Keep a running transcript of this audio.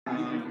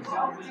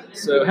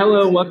So,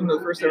 hello, welcome to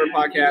the first ever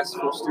podcast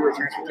for Stewart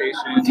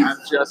Transportation. I'm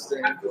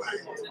Justin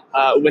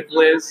with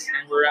Liz,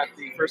 and we're at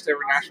the first ever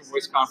National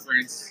Voice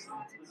Conference.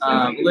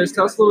 Liz,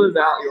 tell us a little bit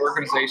about your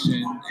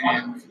organization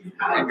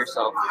and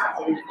yourself.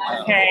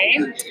 Okay.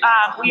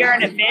 We are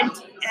an event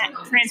and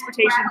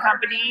transportation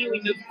company.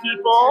 We move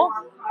people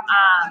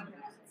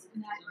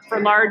for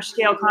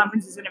large-scale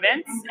conferences and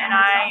events, and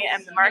I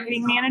am the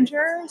marketing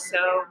manager.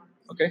 So,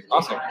 Okay,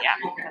 awesome. yeah,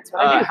 that's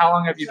what I do. How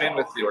long have you been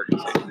with the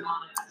organization?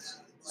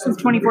 Since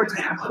 2014.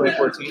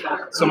 2014.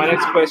 So my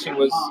next question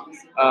was,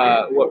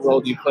 what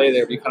role do you play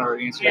there? But you kind of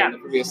already answered that in the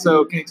previous.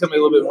 So can you tell me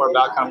a little bit more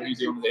about kind of what you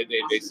do on a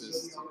day-to-day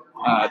basis?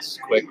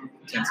 Just quick,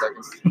 10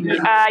 seconds.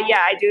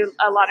 I do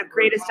a lot of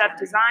creative stuff,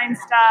 design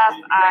stuff.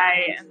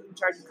 I am in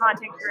charge of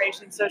content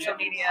creation, social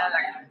media,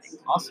 that kind of thing.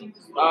 Awesome.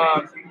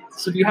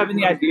 So do you have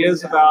any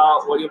ideas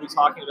about what you'll be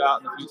talking about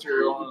in the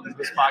future on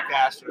this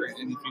podcast or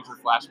in the future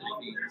flash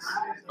meetings,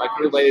 like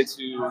related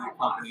to your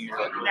company or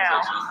like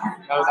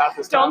organization? No, not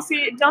this time.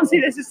 Don't see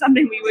this as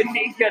something we would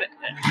be good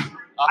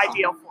Awesome.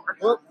 ideal for.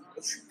 Well,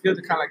 it's good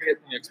to kind of get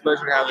the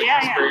exposure to have the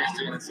experience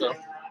doing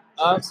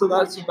it. So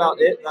that's about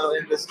it. That'll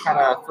end this kind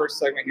of first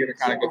segment here to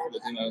kind of go through the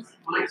demo.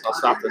 So I'll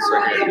stop this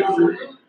right here.